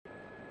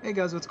Hey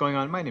guys, what's going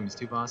on? My name is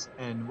Tubos,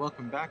 and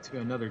welcome back to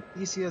another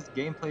DCS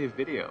gameplay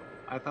video.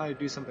 I thought I'd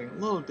do something a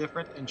little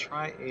different and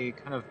try a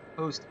kind of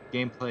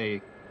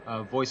post-gameplay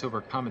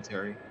voiceover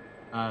commentary.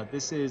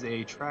 This is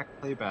a track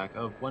playback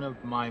of one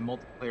of my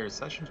multiplayer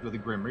sessions with the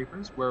Grim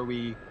Reapers, where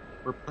we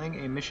were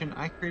playing a mission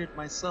I created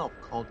myself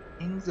called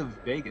Kings of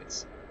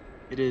Vegas.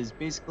 It is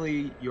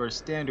basically your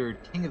standard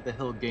King of the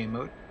Hill game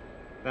mode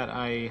that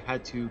I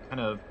had to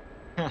kind of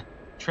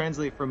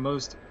translate from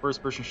most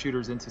first-person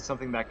shooters into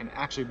something that can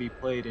actually be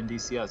played in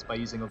DCS by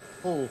using a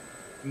full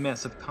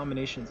mess of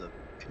combinations of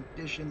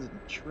conditions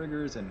and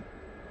triggers and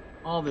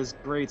all this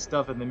great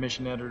stuff in the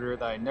mission editor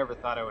that I never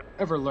thought I would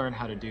ever learn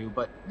how to do,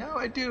 but now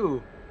I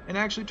do, and it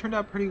actually turned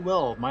out pretty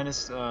well,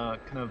 minus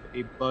kind of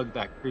a bug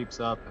that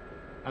creeps up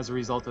as a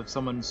result of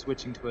someone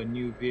switching to a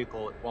new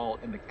vehicle while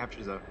in the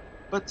capture zone.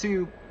 But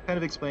to kind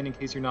of explain in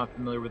case you're not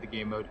familiar with the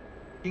game mode,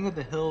 King of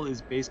the Hill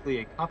is basically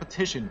a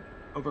competition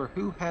over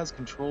who has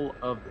control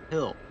of the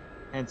hill,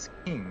 hence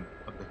King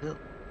of the Hill.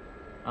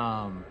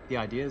 The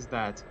idea is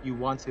that you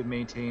want to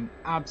maintain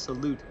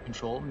absolute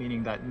control,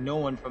 meaning that no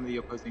one from the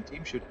opposing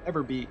team should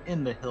ever be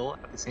in the hill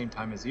at the same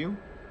time as you,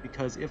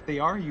 because if they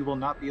are, you will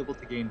not be able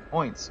to gain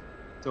points.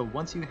 So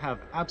once you have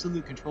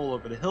absolute control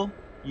over the hill,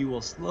 you will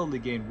slowly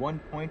gain 1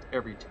 point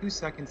every 2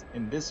 seconds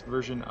in this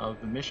version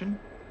of the mission.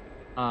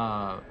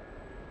 Yeah,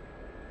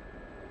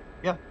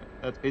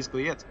 that's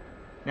basically it.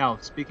 Now,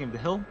 speaking of the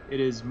hill, it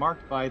is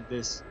marked by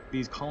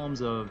these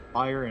columns of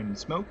fire and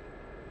smoke,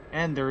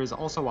 and there is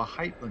also a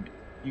height limit.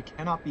 You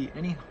cannot be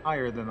any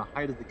higher than the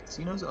height of the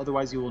casinos,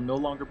 otherwise you will no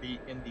longer be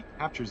in the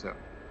capture zone.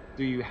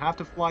 So you have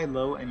to fly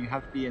low and you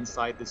have to be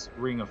inside this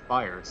ring of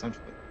fire,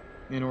 essentially,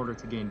 in order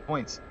to gain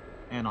points.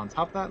 And on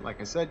top of that,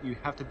 like I said, you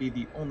have to be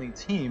the only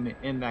team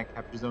in that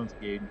capture zone to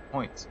gain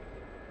points.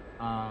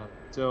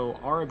 So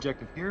our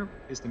objective here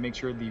is to make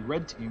sure the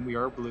red team, we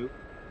are blue,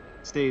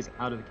 stays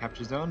out of the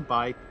capture zone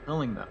by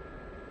killing them.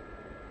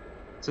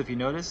 So if you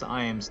notice,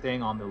 I am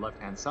staying on the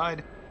left-hand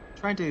side,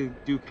 trying to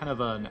do kind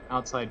of an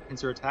outside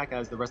pincer attack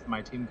as the rest of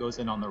my team goes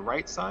in on the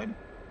right side.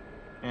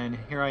 And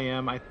here I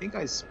am. I think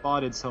I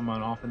spotted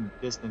someone off in the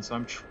distance, so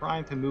I'm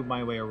trying to move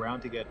my way around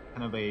to get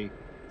kind of a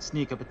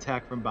sneak-up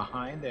attack from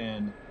behind.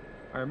 And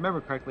if I remember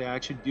correctly, I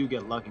actually do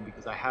get lucky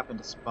because I happen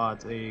to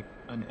spot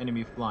an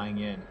enemy flying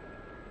in.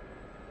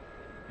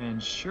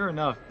 And sure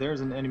enough,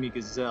 there's an enemy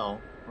gazelle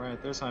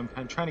right there, so I'm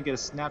kind of trying to get a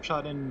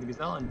snapshot in the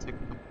gazelle and take a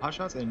couple pot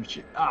shots, and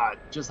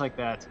just like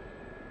that,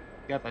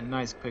 got that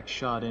nice quick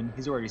shot in.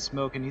 He's already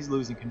smoking, he's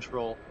losing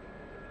control,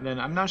 and then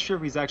I'm not sure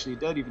if he's actually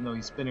dead even though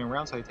he's spinning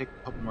around, so I take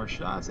a couple more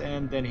shots,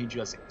 and then he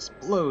just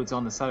explodes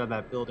on the side of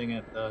that building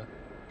at the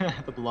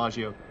at the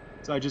Bellagio.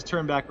 So I just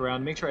turn back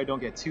around, make sure I don't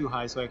get too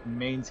high so I can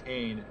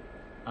maintain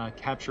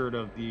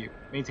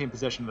maintain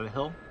possession of the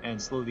hill and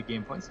slowly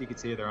gain points. So you can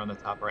see there on the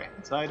top right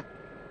hand side,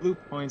 blue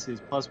points is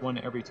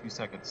 +1 every 2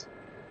 seconds.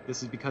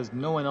 This is because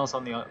no one else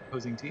on the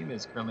opposing team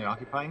is currently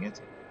occupying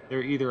it.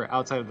 They're either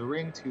outside of the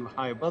ring, too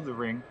high above the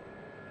ring,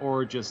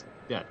 or just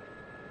dead.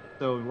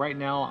 So right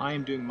now I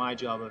am doing my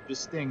job of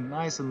just staying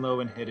nice and low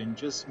and hidden,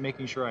 just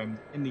making sure I'm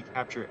in the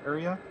capture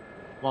area,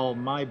 while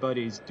my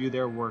buddies do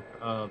their work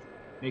of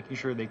making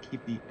sure they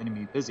keep the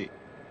enemy busy.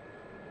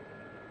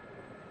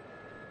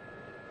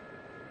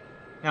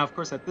 Now, of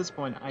course, at this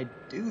point, I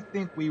do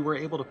think we were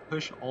able to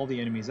push all the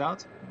enemies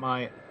out.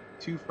 My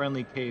 2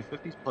 friendly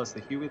K-50s plus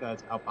the Huey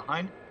that's out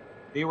behind,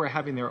 they were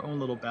having their own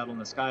little battle in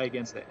the sky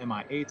against the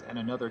MI-8 and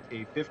another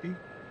K-50.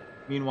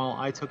 Meanwhile,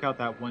 I took out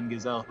that one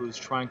gazelle who's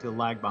trying to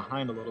lag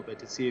behind a little bit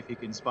to see if he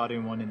can spot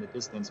anyone in the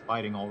distance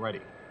fighting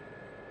already.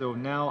 So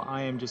now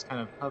I am just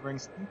kind of hovering,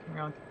 sneaking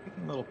around,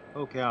 taking a little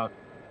poke out,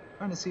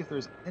 trying to see if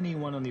there's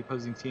anyone on the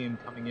opposing team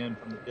coming in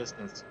from the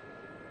distance.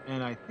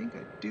 And I think I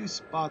do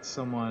spot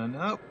someone.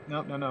 Nope,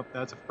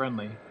 that's a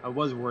friendly. I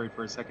was worried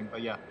for a second,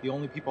 but yeah, the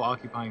only people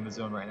occupying the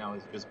zone right now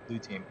is just blue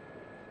team.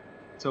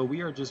 So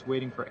we are just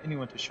waiting for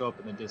anyone to show up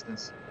in the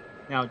distance.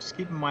 Now, just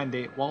keep in mind,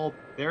 while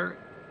their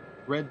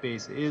red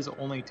base is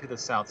only to the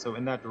south, so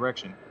in that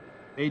direction,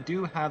 they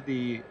do have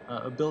the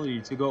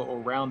ability to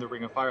go around the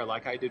ring of fire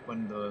like I did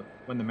when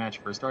the match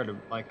first started,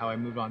 like how I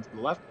moved on to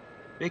the left.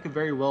 They could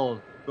very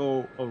well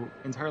go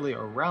entirely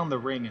around the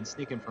ring and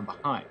sneak in from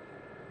behind.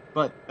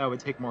 But that would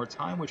take more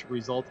time, which would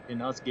result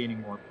in us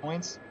gaining more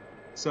points.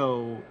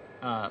 So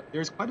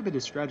there's quite a bit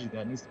of strategy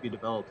that needs to be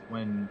developed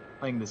when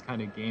playing this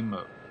kind of game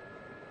mode.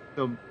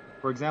 So,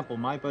 for example,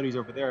 my buddies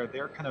over there,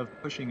 they're kind of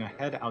pushing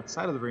ahead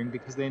outside of the ring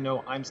because they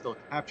know I'm still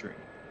capturing.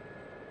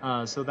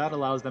 So that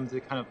allows them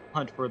to kind of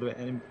hunt for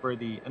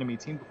the enemy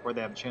team before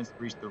they have a chance to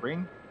reach the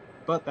ring.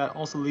 But that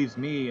also leaves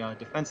me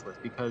defenseless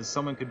because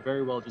someone could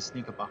very well just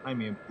sneak up behind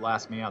me and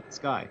blast me out the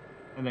sky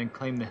and then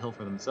claim the hill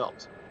for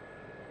themselves.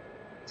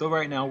 So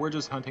right now, we're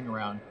just hunting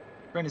around,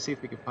 trying to see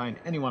if we can find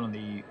anyone on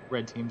the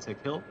red team to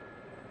kill.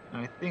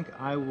 And I think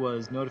I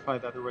was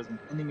notified that there was an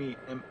enemy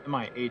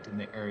MI-8 in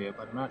the area,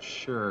 but I'm not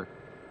sure.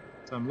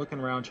 So I'm looking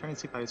around, trying to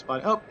see if I can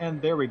spot it. Oh,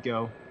 and there we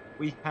go.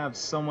 We have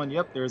someone,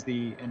 yep, there's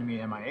the enemy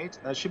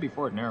MI-8. That should be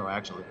Fort Narrow,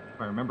 actually, if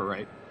I remember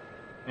right.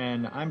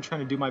 and I'm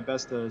trying to do my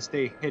best to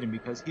stay hidden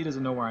because he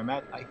doesn't know where I'm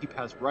at. He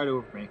passed right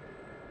over me.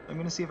 I'm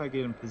going to see if I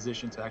get in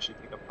position to actually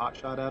take a pot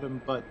shot at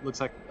him, but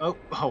looks like, oh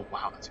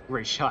wow, that's a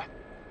great shot.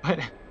 But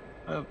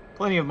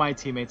plenty of my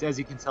teammates, as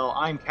you can tell,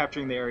 I'm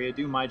capturing the area,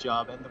 doing my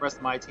job, and the rest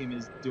of my team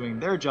is doing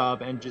their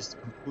job and just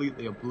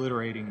completely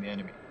obliterating the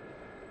enemy.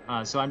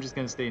 So I'm just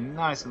going to stay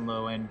nice and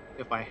low, and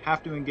if I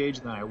have to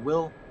engage, then I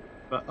will,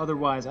 but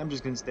otherwise I'm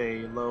just going to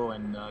stay low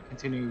and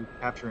continue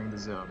capturing the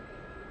zone.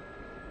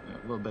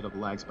 A little bit of a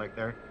lag spike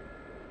there.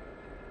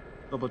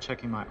 Double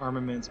checking my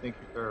armaments, making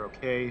sure they're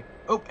okay.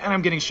 Oh, and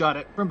I'm getting shot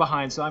at from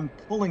behind, so I'm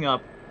pulling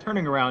up,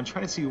 turning around,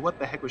 trying to see what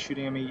the heck was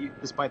shooting at me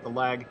despite the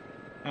lag.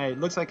 It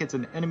looks like it's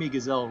an enemy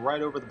gazelle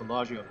right over the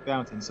Bellagio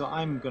fountain, so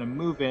I'm going to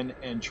move in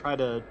and try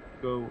to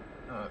go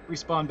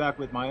respawn back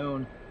with my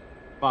own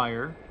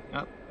fire.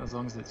 Yep, as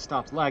long as it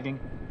stops lagging.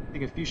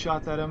 Take a few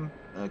shots at him.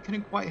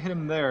 Couldn't quite hit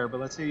him there, but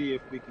let's see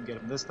if we can get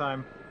him this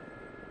time.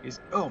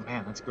 Oh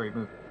man, that's a great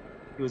move.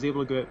 He was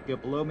able to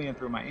get below me and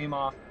throw my aim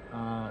off.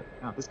 Now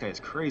this guy is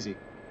crazy.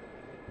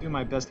 Doing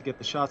my best to get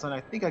the shots on. I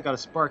think I got a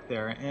spark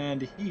there,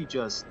 and he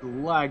just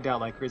lagged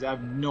out like crazy. I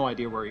have no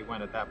idea where he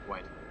went at that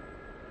point.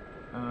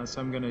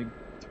 So I'm going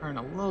to turn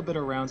a little bit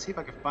around, see if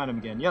I can find him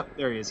again. Yep,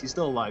 there he is. He's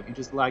still alive. He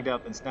just lagged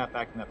out, then snapped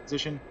back in that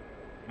position.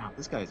 Now,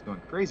 this guy is going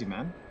crazy,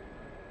 man.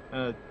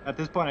 At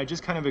this point, I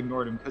just kind of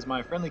ignored him because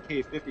my friendly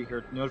K50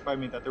 here notified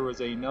me that there was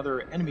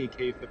another enemy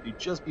K50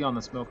 just beyond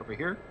the smoke over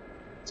here.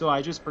 So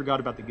I just forgot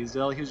about the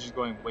gazelle. He was just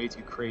going way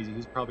too crazy. He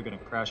was probably going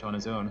to crash on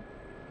his own.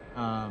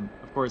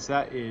 Of course,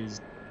 that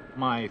is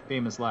my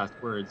famous last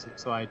words.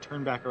 So I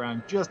turned back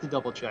around just to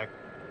double check.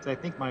 So I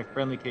think my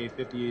friendly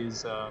K50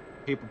 is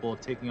capable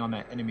of taking on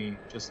that enemy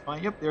just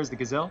fine. Yep, there's the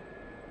gazelle.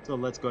 So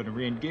let's go ahead and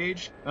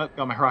re-engage. Oh,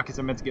 got my rockets.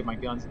 I meant to get my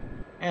guns.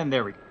 And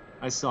there we go.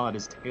 I sawed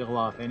his tail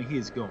off, and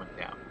he's going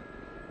down.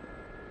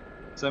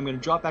 So I'm going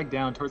to drop back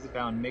down towards the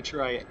fountain, make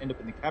sure I end up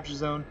in the capture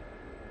zone.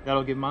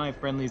 That'll give my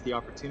friendlies the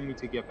opportunity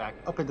to get back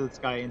up into the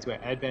sky into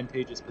an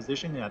advantageous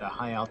position at a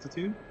high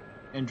altitude,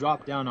 and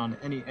drop down on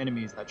any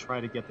enemies that try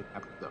to get the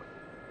capture zone.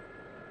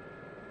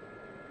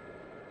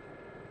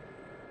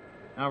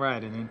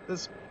 Alright, and at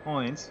this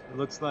point, it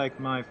looks like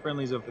my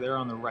friendlies over there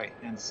on the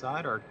right-hand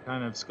side are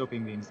kind of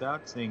scoping things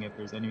out, seeing if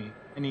there's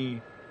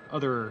any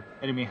other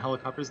enemy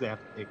helicopters they have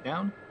to take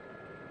down.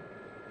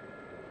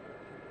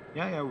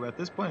 Yeah, at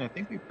this point, I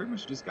think we pretty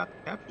much just got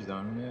the capture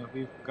zone. Yeah,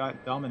 we've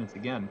got dominance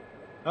again.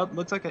 Oh,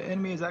 looks like an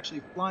enemy is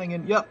actually flying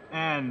in. Yep,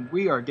 and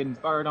we are getting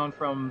fired on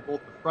from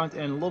both the front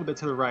and a little bit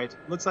to the right.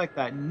 Looks like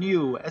that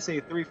new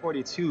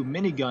SA-342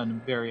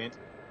 minigun variant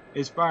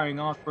is firing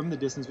off from the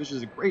distance, which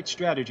is a great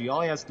strategy.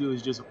 All he has to do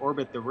is just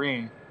orbit the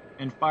ring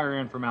and fire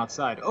in from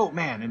outside. Oh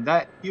man, and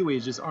that Huey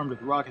is just armed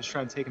with rockets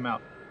trying to take him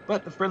out.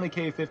 But the friendly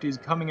K-50 is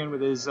coming in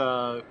with his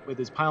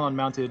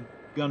pylon-mounted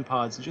gun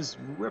pods, just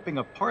ripping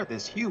apart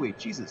this Huey.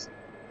 Jesus.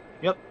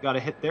 Yep, got a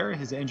hit there.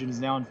 His engine is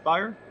now on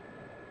fire.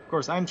 Of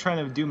course, I'm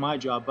trying to do my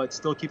job, but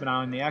still keep an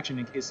eye on the action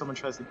in case someone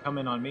tries to come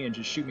in on me and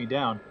just shoot me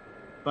down.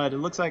 But it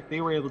looks like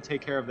they were able to take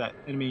care of that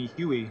enemy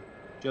Huey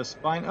just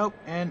fine. Oh,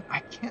 and I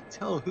can't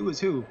tell who is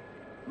who.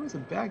 Who is a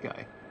bad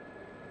guy?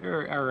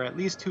 There are at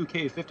least two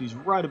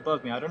K-50s right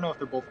above me. I don't know if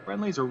they're both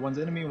friendlies or one's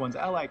enemy, one's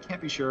ally. I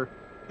can't be sure.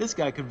 This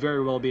guy could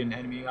very well be an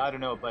enemy. I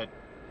don't know, but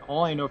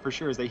all I know for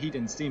sure is that he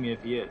didn't see me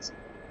if he is.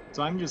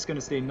 So I'm just going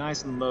to stay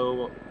nice and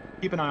low,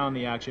 keep an eye on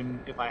the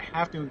action. If I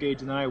have to engage,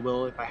 then I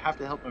will. If I have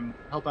to help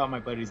out my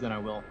buddies, then I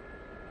will.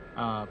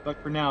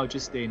 But for now,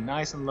 just stay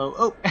nice and low.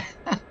 Oh,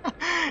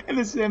 and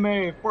this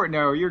MA Fort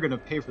Narrow, you're going to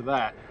pay for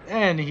that.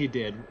 And he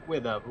did,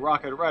 with a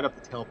rocket right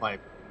up the tailpipe.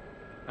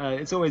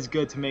 It's always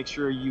good to make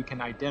sure you can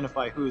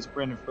identify who is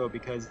friend and foe,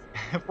 because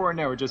Fort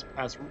Narrow just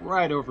passed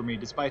right over me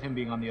despite him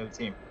being on the other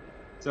team.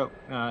 So,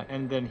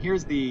 and then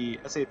here's the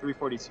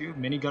SA-342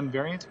 minigun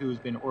variant who's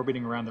been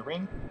orbiting around the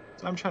ring.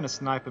 So I'm trying to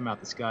snipe him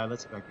out the sky.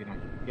 Let's see if I can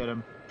get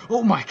him.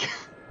 Oh my god!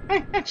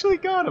 I actually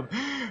got him!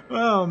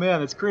 Oh man,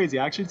 that's crazy.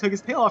 I actually took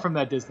his tail off from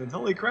that distance.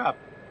 Holy crap!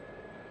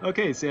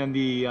 Okay, so and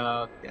the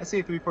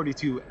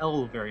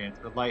SA-342L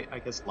variant, the light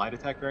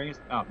attack variant.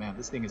 Oh man,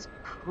 this thing is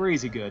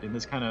crazy good in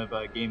this kind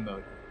of game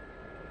mode.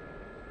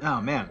 Oh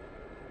man,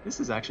 this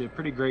is actually a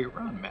pretty great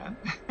run, man.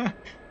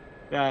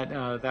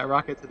 That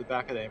rocket to the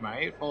back of the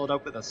Mi-8 followed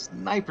up with a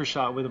sniper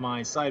shot with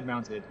my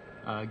side-mounted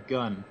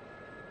gun.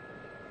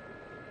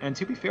 And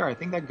to be fair, I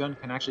think that gun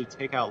can actually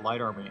take out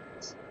light armor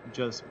units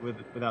just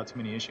without too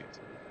many issues.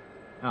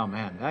 Oh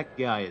man, that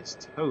guy is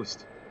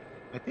toast.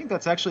 I think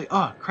that's actually...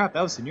 Oh crap,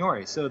 that was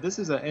Signore. So this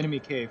is an enemy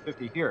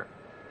K-50 here.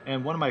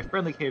 And one of my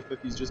friendly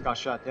K-50s just got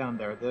shot down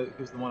there. He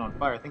was the one on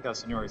fire. I think that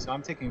was Signore. So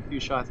I'm taking a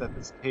few shots at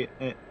this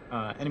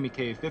enemy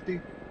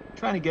K-50.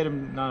 Trying to get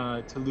him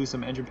to lose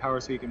some engine power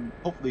so he can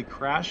hopefully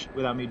crash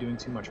without me doing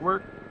too much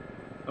work.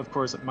 Of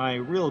course, my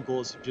real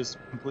goal is to just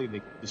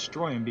completely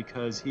destroy him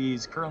because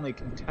he's currently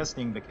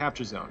contesting the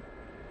capture zone.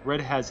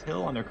 Red has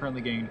Hill and they're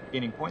currently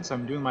gaining points, so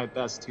I'm doing my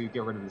best to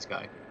get rid of this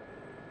guy.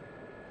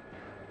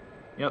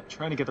 Yep,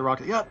 trying to get the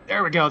rocket. Yep,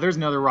 there we go. There's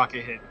another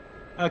rocket hit.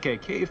 Okay,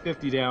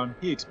 K-50 down.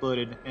 He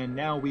exploded, and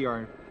now we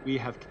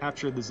have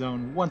captured the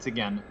zone once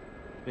again.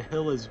 The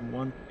hill is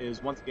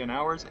once again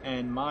ours,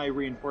 and my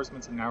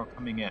reinforcements are now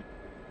coming in.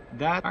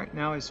 Alright,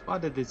 now I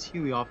spotted this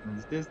Huey off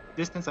in this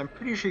distance. I'm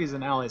pretty sure he's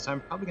an ally, so I'm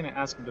probably going to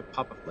ask him to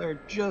pop a flare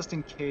just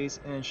in case,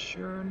 and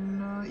sure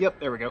enough, yep,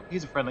 there we go,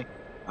 he's a friendly.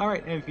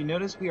 Alright, and if you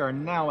notice, we are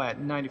now at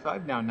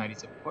 95, now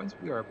 97 points.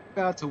 We are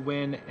about to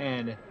win,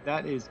 and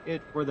that is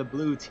it for the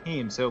blue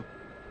team. So,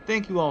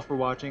 thank you all for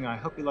watching. I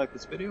hope you liked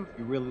this video. If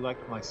you really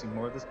liked it and like to see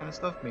more of this kind of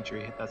stuff, make sure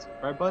you hit that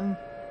subscribe button,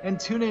 and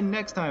tune in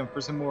next time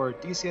for some more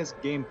DCS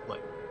gameplay.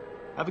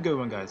 Have a good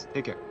one, guys.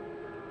 Take care.